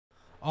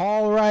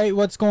All right,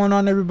 what's going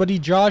on, everybody?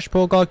 Josh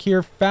Pocock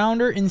here,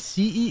 founder and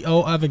CEO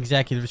of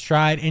Executive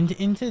Stride. And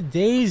in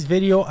today's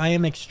video, I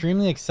am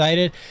extremely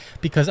excited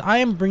because I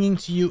am bringing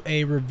to you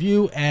a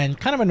review and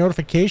kind of a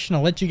notification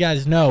to let you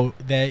guys know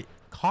that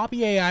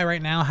Copy.ai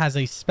right now has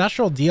a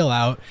special deal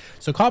out.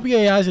 So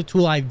Copy.ai is a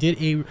tool I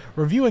did a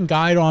review and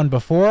guide on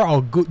before.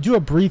 I'll do a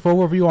brief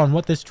overview on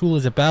what this tool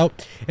is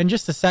about in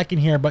just a second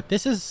here, but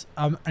this is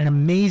an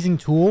amazing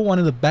tool, one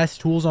of the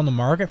best tools on the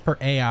market for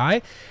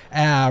AI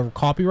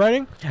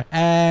copywriting.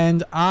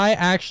 And I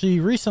actually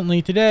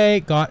recently today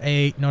got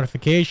a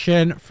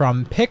notification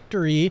from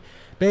Futr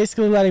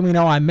basically letting me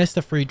know I missed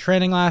a free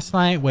training last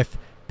night with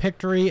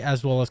Futr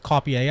as well as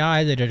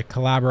Copy.ai. They did a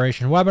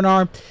collaboration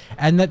webinar,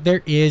 and that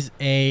there is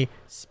a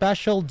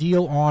special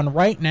deal on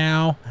right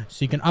now,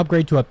 so you can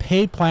upgrade to a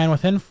paid plan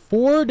within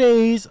 4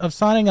 days of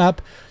signing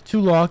up to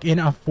lock in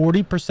a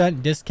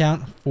 40%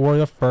 discount for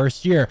the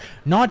first year.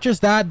 Not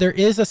just that, there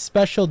is a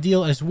special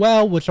deal as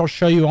well, which I'll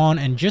show you on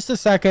in just a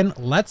second.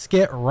 Let's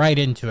get right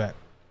into it.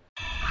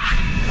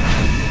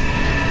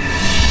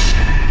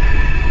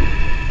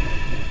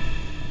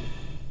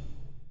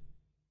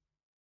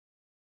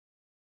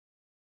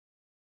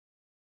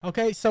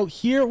 Okay, so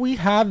here we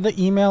have the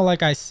email,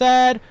 like I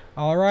said.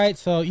 All right,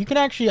 so you can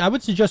actually, I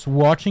would suggest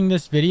watching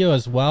this video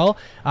as well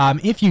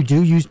if you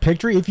do use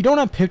Futr. If you don't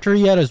have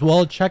Futr yet as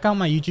well, check out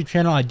my YouTube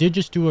channel. I did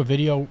just do a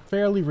video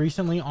fairly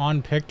recently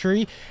on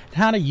Futr and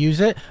how to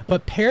use it.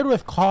 But paired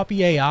with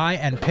Copy.ai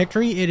and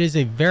Futr, it is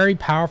a very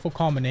powerful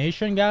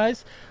combination,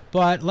 guys.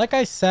 But like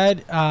I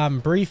said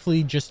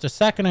briefly just a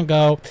second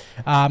ago,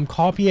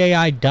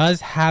 Copy.ai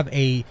does have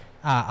a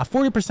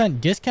 40%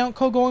 discount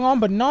code going on.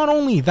 But not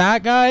only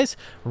that, guys,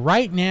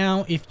 right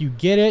now, if you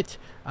get it,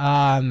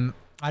 I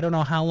don't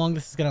know how long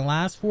this is going to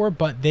last for,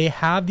 but they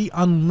have the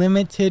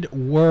unlimited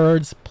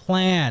words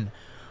plan.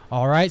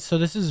 All right, so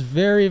this is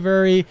very,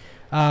 very,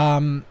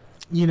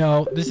 you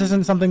know, this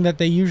isn't something that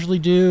they usually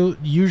do.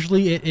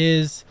 Usually it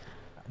is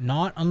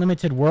not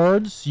unlimited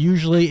words.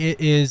 Usually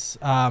it is,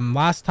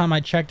 last time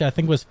I checked, I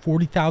think it was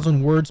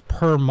 40,000 words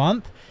per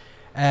month.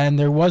 And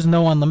there was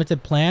no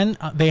unlimited plan.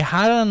 They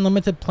had an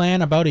unlimited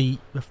plan about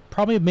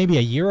probably maybe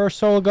a year or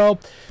so ago,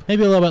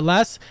 maybe a little bit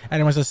less, and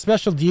it was a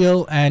special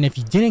deal. And if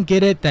you didn't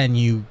get it, then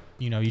you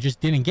just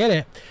didn't get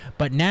it.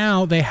 But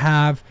now they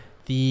have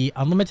the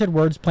unlimited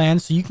words plan,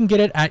 so you can get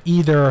it at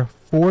either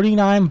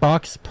 49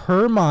 bucks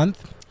per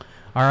month.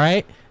 All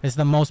right, it's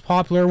the most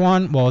popular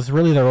one. Well, it's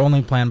really their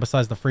only plan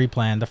besides the free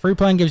plan. The free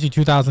plan gives you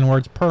 2,000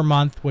 words per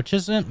month, which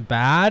isn't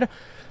bad,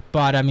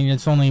 but I mean,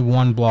 it's only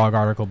one blog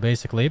article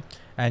basically.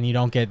 And you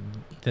don't get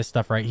this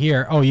stuff right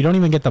here. Oh, you don't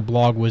even get the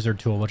blog wizard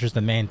tool, which is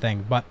the main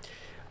thing. But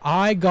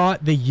I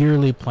got the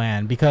yearly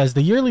plan because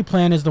the yearly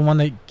plan is the one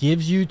that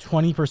gives you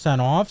 20%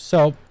 off.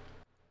 So,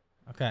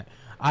 okay.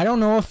 I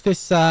don't know if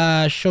this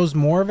shows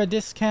more of a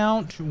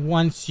discount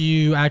once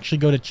you actually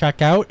go to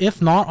checkout.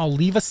 If not, I'll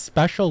leave a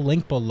special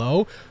link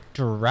below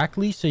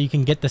directly so you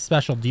can get the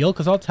special deal,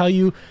 because I'll tell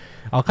you,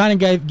 I'll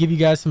kind of give you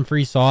guys some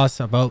free sauce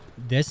about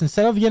this.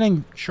 Instead of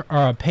getting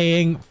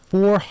paying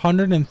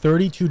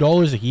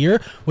 $432 a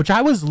year, which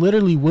I was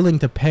literally willing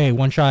to pay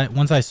once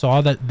I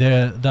saw that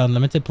the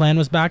unlimited plan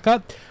was back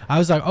up, I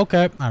was like,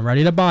 okay, I'm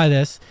ready to buy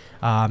this.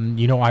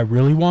 You know, I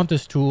really want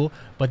this tool.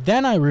 But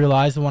then I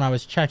realized when I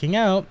was checking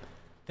out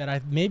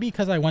that maybe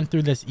because I went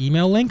through this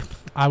email link,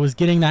 I was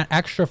getting that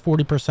extra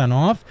 40%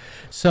 off.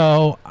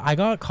 So I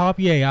got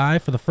Copy.ai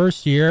for the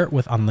first year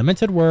with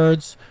unlimited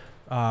words,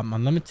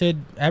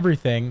 unlimited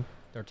everything,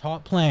 their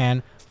top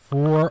plan,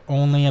 for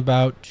only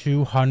about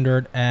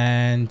 200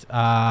 and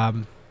I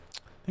think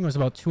it was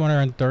about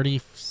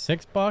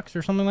 236 bucks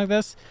or something like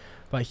this.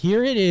 But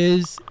here it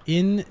is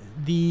in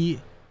the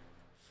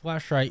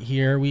flesh right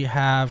here. We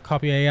have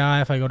Copy.ai.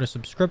 If I go to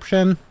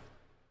subscription,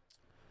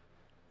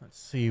 let's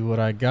see what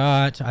I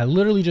got. I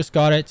literally just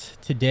got it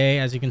today.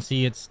 As you can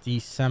see, it's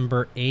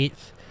December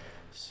 8th.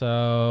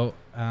 So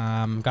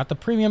got the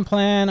premium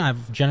plan.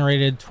 I've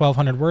generated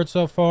 1,200 words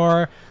so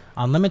far.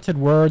 Unlimited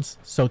words.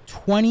 So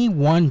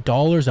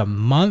 $21 a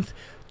month,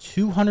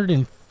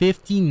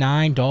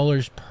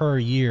 $259 per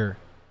year.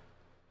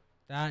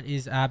 That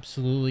is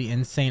absolutely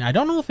insane. I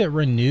don't know if it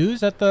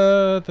renews at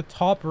the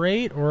top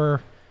rate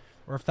or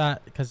if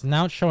that, because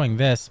now it's showing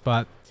this,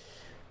 but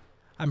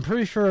I'm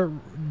pretty sure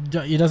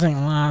it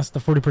doesn't last.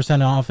 The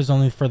 40% off is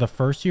only for the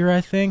first year,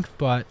 I think.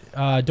 But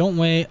don't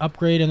wait.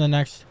 Upgrade in the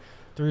next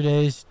 3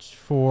 days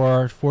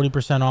for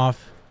 40%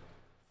 off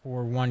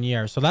for 1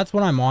 year. So that's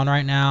what I'm on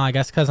right now. I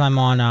guess because I'm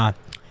on,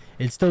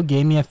 it still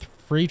gave me a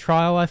free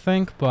trial, I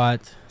think.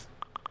 But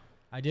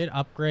I did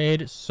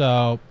upgrade.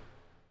 So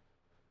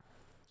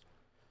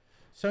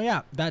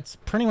yeah, that's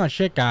pretty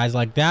much it, guys.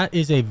 Like, that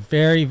is a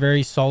very,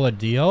 very solid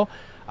deal.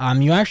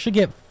 You actually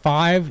get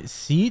 5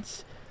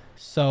 seats.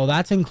 So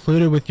that's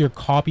included with your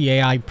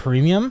Copy.ai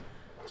premium.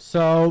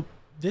 So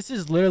this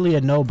is literally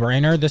a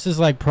no-brainer. This is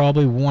like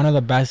probably one of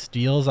the best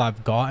deals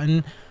I've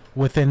gotten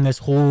within this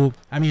whole,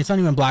 I mean, it's not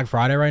even Black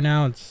Friday right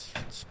now.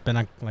 It's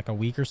been like a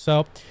week or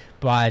so,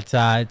 but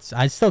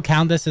I still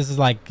count this as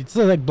like, it's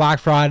like Black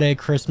Friday,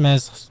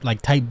 Christmas,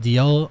 like type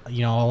deal.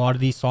 You know, a lot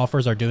of these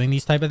softwares are doing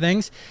these type of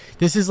things.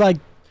 This is like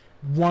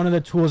one of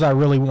the tools I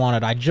really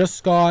wanted. I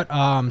just got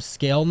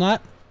ScaleNut,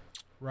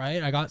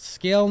 right? I got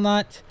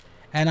ScaleNut,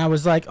 and I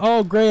was like,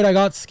 oh great, I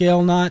got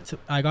ScaleNut.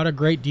 I got a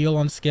great deal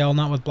on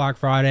ScaleNut with Black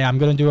Friday. I'm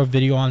gonna do a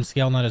video on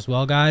ScaleNut as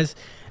well, guys,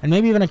 and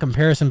maybe even a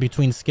comparison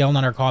between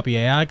ScaleNut or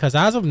Copy.ai, because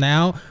as of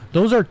now,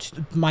 those are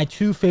my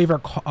two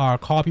favorite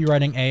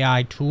copywriting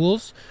AI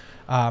tools,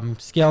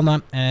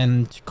 ScaleNut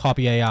and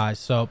Copy.ai.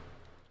 So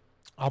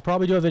I'll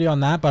probably do a video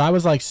on that. But I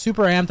was like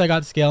super amped. I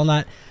got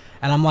ScaleNut,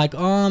 and I'm like,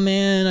 oh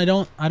man, I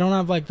don't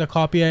have like the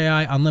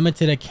Copy.ai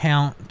unlimited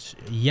account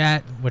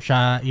yet, which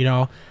you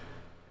know,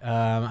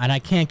 and I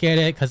can't get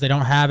it because they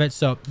don't have it.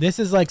 So this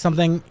is like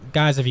something,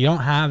 guys, if you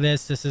don't have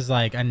this, this is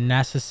like a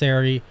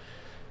necessary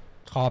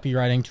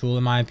copywriting tool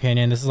in my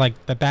opinion. This is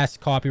like the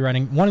best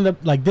copywriting, one of the,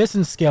 like this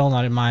and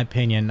ScaleNut in my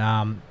opinion.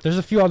 There's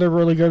a few other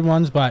really good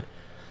ones, but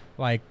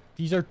like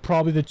these are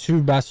probably the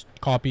two best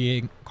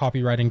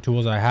copywriting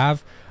tools I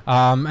have.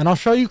 And I'll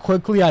show you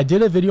quickly. I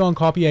did a video on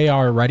Copy.ai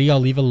already. I'll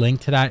leave a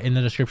link to that in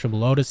the description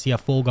below to see a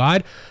full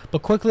guide,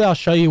 but quickly I'll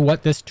show you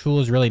what this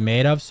tool is really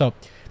made of. So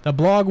the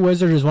blog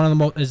wizard is one of the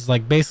most, is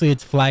like basically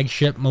its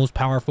flagship, most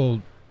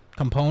powerful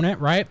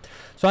component, right?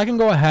 So I can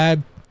go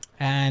ahead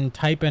and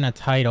type in a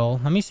title.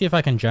 Let me see if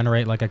I can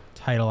generate like a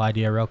title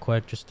idea real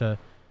quick, just to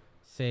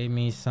save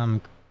me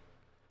some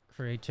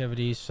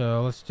creativity.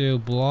 So let's do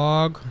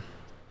blog.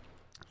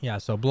 Yeah,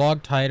 so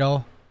blog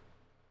title,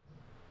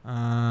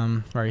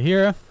 right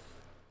here.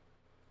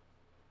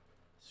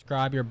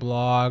 Describe your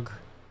blog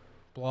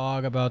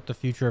about the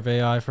future of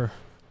AI, for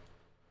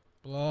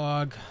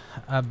blog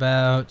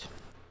about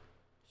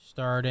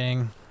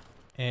starting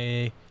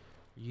a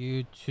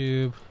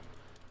YouTube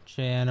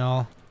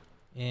channel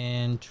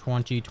in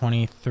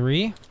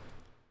 2023,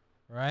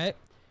 right?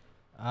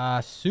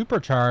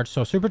 Supercharge.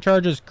 So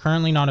Supercharge is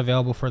currently not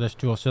available for this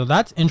tool, so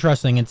that's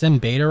interesting. It's in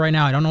beta right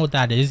now. I don't know what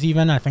that is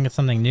even. I think it's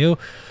something new,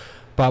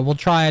 but we'll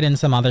try it in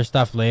some other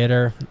stuff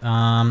later.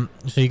 So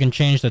you can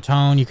change the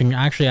tone. You can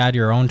actually add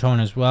your own tone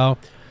as well.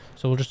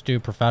 So we'll just do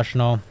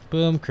professional.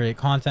 Boom, create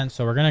content.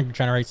 So we're going to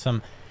generate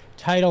some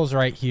titles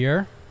right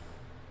here.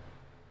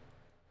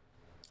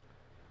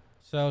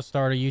 So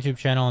start a YouTube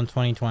channel in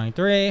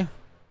 2023.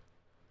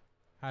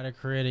 How to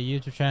create a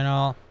YouTube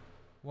channel.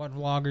 What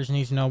vloggers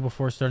need to know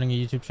before starting a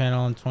YouTube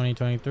channel in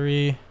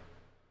 2023.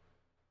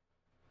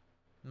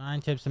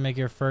 9 tips to make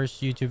your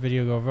first YouTube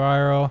video go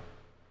viral.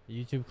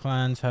 The YouTube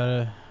cleanse.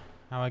 How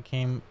I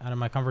came out of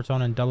my comfort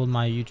zone and doubled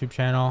my YouTube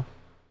channel.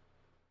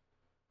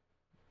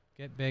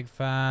 Get big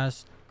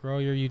fast. Grow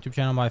your YouTube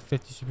channel by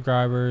 50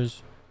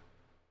 subscribers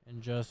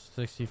in just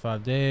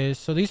 65 days.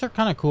 So these are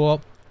kind of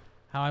cool.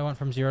 How I went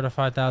from 0 to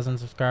 5,000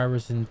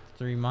 subscribers in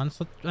 3 months.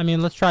 I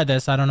mean, let's try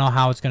this. I don't know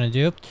how it's going to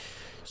do.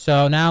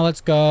 So now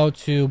let's go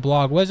to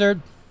blog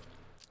wizard.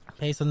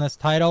 Paste in this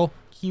title.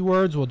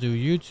 Keywords, we'll do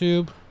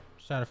YouTube.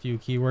 Just add a few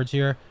keywords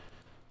here.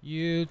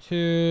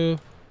 YouTube.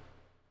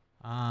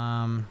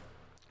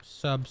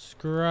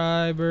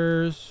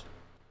 Subscribers.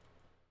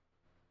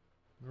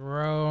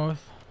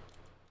 Growth.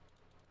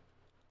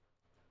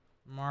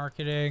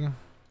 Marketing.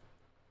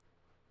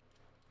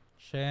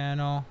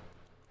 Channel.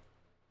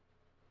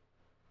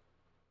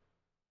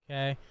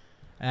 Okay,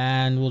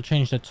 and we'll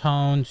change the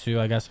tone to,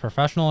 I guess,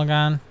 professional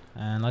again,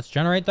 and let's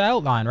generate the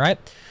outline, right?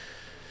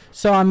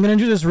 So I'm gonna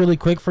do this really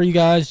quick for you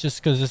guys,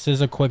 just because this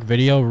is a quick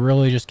video,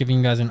 really just giving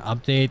you guys an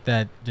update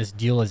that this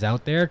deal is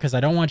out there, because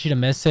I don't want you to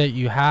miss it.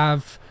 You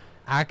have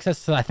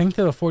access to, I think,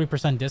 to a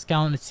 40%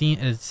 discount.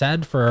 It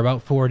said for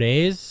about 4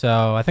 days,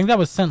 so I think that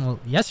was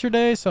sent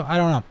yesterday, so I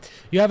don't know.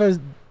 You have a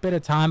bit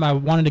of time. I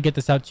wanted to get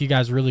this out to you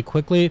guys really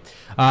quickly,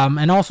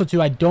 and also too,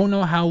 I don't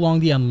know how long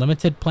the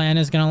unlimited plan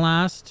is gonna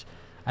last.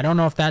 I don't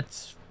know if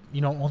that's, you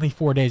know, only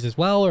 4 days as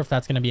well, or if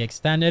that's going to be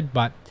extended,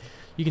 but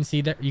you can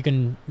see that, you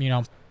can, you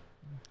know,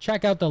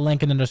 check out the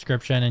link in the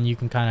description and you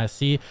can kind of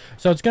see.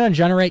 So it's going to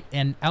generate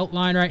an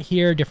outline right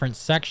here, different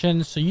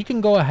sections. So you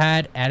can go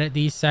ahead, edit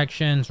these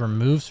sections,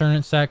 remove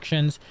certain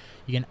sections.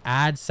 You can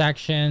add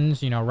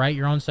sections, you know, write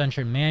your own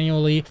section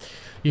manually.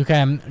 You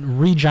can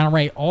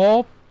regenerate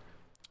all,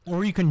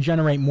 or you can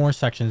generate more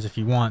sections if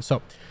you want.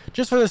 So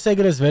just for the sake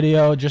of this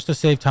video, just to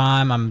save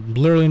time, I'm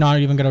literally not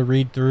even going to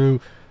read through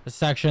the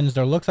sections.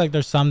 There looks like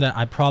there's some that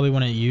I probably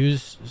wouldn't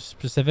use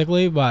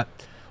specifically, but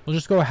we'll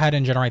just go ahead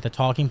and generate the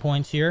talking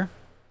points here.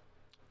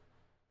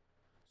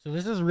 So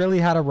this is really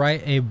how to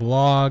write a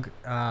blog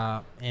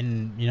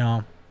in, you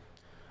know,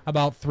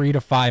 about 3 to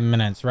 5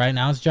 minutes. Right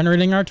now it's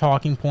generating our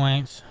talking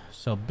points.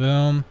 So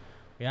boom,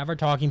 we have our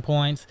talking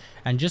points,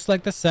 and just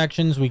like the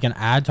sections, we can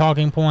add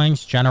talking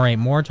points, generate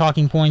more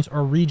talking points,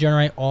 or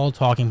regenerate all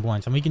talking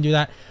points, and we can do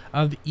that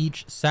of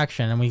each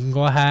section. And we can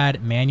go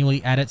ahead,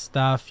 manually edit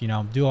stuff, you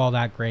know, do all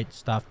that great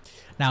stuff.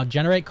 Now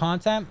generate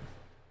content.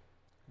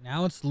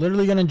 Now it's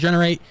literally going to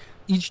generate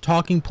each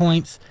talking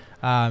points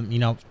you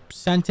know,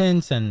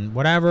 sentence and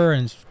whatever,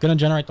 and it's gonna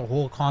generate the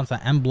whole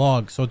content and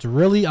blog. So it's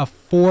really a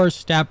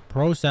 4-step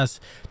process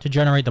to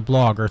generate the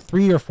blog, or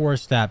 3 or 4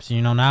 steps.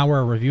 You know, now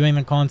we're reviewing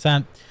the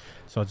content,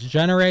 so it's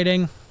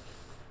generating,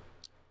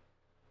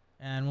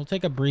 and we'll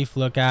take a brief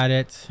look at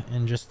it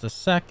in just a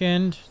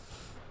second.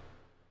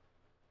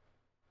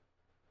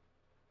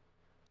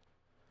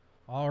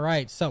 All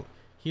right, so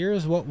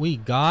here's what we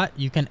got.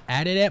 You can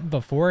edit it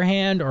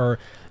beforehand, or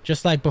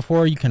just like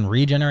before, you can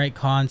regenerate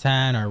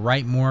content or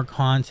write more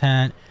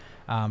content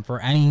for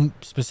any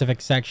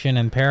specific section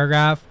and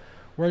paragraph.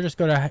 We're just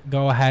going to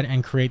go ahead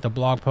and create the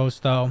blog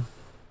post though.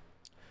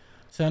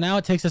 So now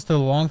it takes us to the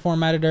long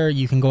form editor.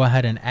 You can go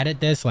ahead and edit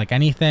this like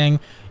anything.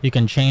 You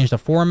can change the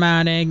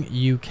formatting.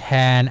 You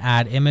can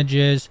add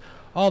images,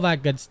 all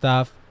that good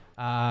stuff.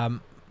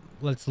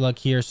 Let's look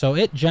here. So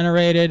it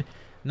generated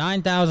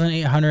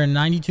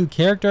 9,892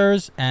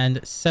 characters and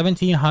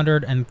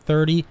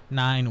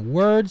 1,739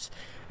 words.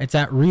 It's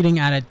at reading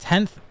at a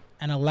 10th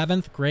and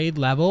 11th grade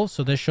level.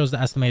 So this shows the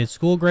estimated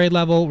school grade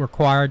level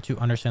required to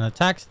understand the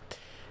text.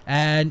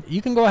 And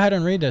you can go ahead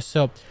and read this.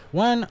 So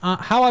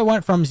how I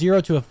went from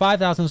 0 to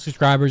 5,000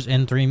 subscribers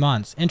in 3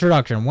 months.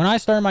 Introduction. When I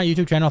started my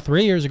YouTube channel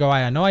 3 years ago, I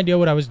had no idea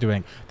what I was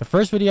doing. The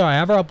first video I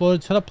ever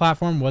uploaded to the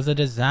platform was a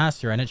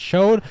disaster, and it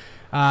showed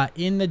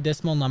in the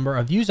dismal number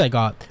of views I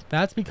got.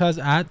 That's because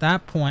at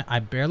that point I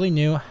barely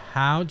knew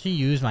how to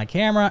use my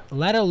camera,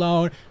 let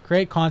alone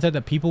create content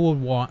that people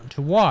would want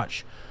to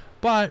watch.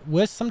 But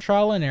with some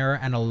trial and error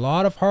and a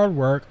lot of hard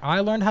work,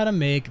 I learned how to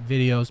make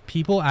videos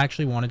people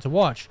actually wanted to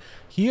watch.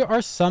 Here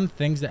are some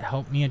things that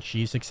helped me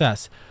achieve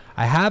success.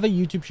 I have a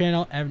YouTube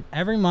channel, and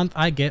every month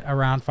I get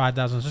around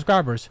 5,000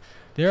 subscribers.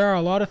 There are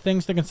a lot of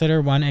things to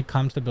consider when it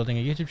comes to building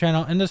a YouTube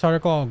channel. In this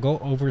article, I'll go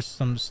over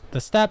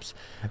the steps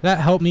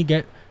that helped me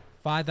get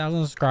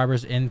 5,000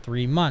 subscribers in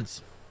 3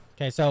 months.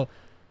 Okay, so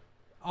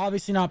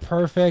obviously not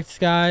perfect,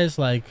 guys.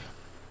 Like,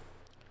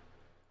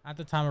 at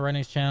the time of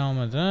writing this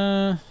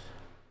channel,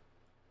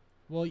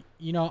 well,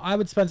 you know, I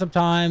would spend some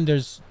time.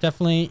 There's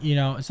definitely, you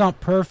know, it's not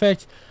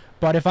perfect,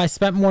 but if I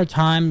spent more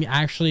time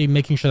actually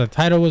making sure the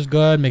title was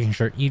good, making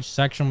sure each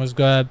section was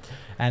good,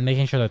 and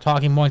making sure the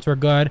talking points were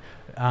good,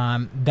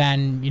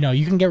 then, you know,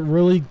 you can get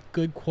really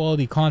good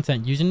quality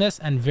content using this,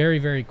 and very,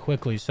 very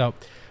quickly. So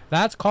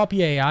that's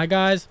Copy.ai,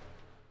 guys.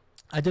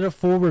 I did a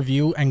full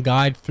review and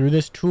guide through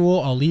this tool.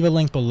 I'll leave a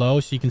link below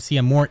so you can see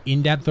a more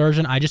in-depth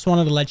version. I just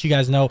wanted to let you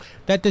guys know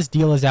that this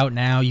deal is out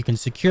now. You can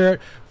secure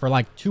it for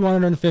like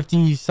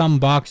 250 some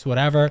bucks,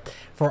 whatever,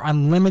 for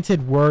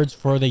unlimited words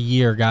for the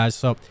year, guys.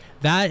 So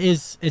that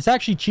is, it's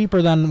actually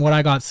cheaper than what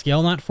I got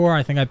ScaleNut for.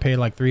 I think I paid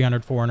like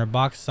 300, 400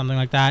 bucks, something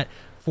like that,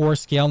 for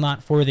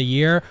ScaleNut for the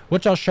year,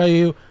 which I'll show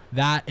you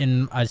that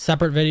in a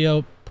separate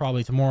video,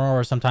 probably tomorrow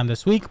or sometime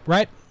this week,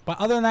 right? But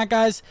other than that,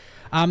 guys,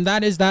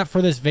 that is that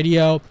for this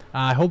video.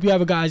 I hope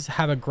you guys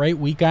have a great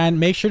weekend.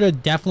 Make sure to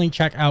definitely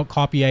check out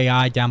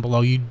Copy.ai down below.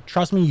 You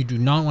trust me, you do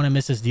not want to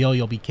miss this deal.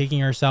 You'll be kicking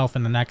yourself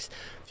in the next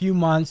few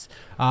months.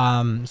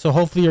 So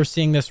hopefully you're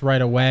seeing this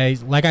right away.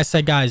 Like I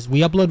said, guys, we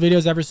upload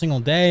videos every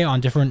single day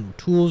on different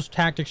tools,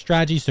 tactics,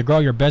 strategies to grow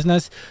your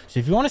business. So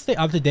if you want to stay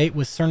up to date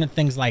with certain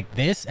things like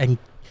this and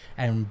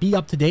be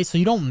up to date so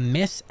you don't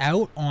miss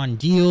out on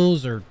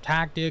deals or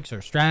tactics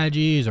or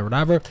strategies or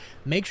whatever,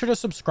 make sure to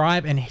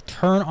subscribe and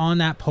turn on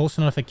that post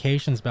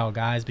notifications bell,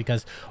 guys,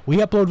 because we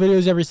upload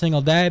videos every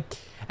single day.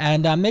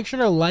 And make sure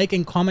to like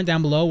and comment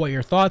down below what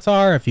your thoughts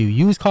are. If you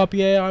use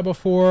Copy.ai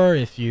before,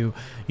 if you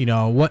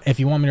want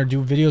me to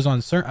do videos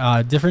on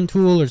certain different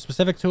tool or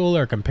specific tool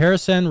or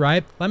comparison,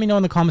 right? Let me know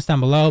in the comments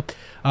down below.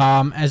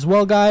 As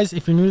well, guys,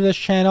 if you're new to this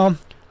channel,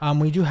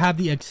 we do have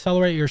the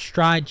Accelerate Your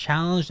Stride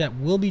challenge that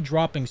will be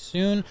dropping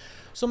soon.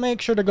 So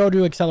make sure to go to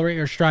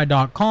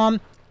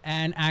accelerateyourstride.com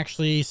and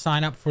actually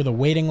sign up for the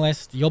waiting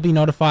list. You'll be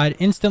notified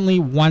instantly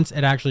once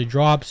it actually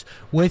drops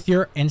with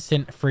your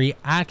instant free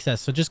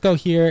access. So just go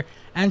here,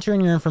 enter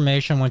in your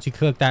information once you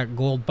click that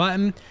gold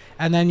button,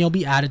 and then you'll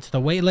be added to the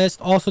wait list.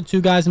 Also,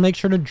 too, guys, make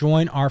sure to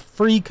join our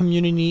free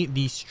community,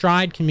 the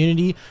Stride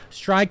community,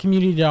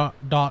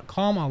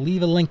 stridecommunity.com. I'll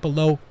leave a link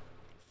below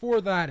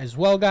for that as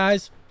well,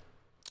 guys.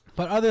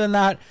 But other than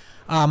that,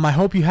 I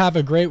hope you have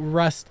a great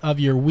rest of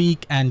your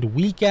week and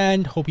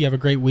weekend. Hope you have a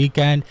great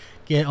weekend.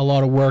 Get a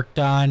lot of work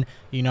done.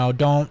 You know,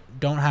 don't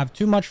have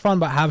too much fun,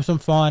 but have some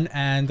fun.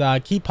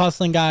 And keep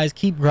hustling, guys.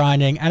 Keep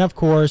grinding. And of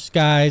course,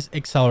 guys,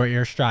 accelerate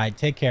your stride.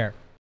 Take care.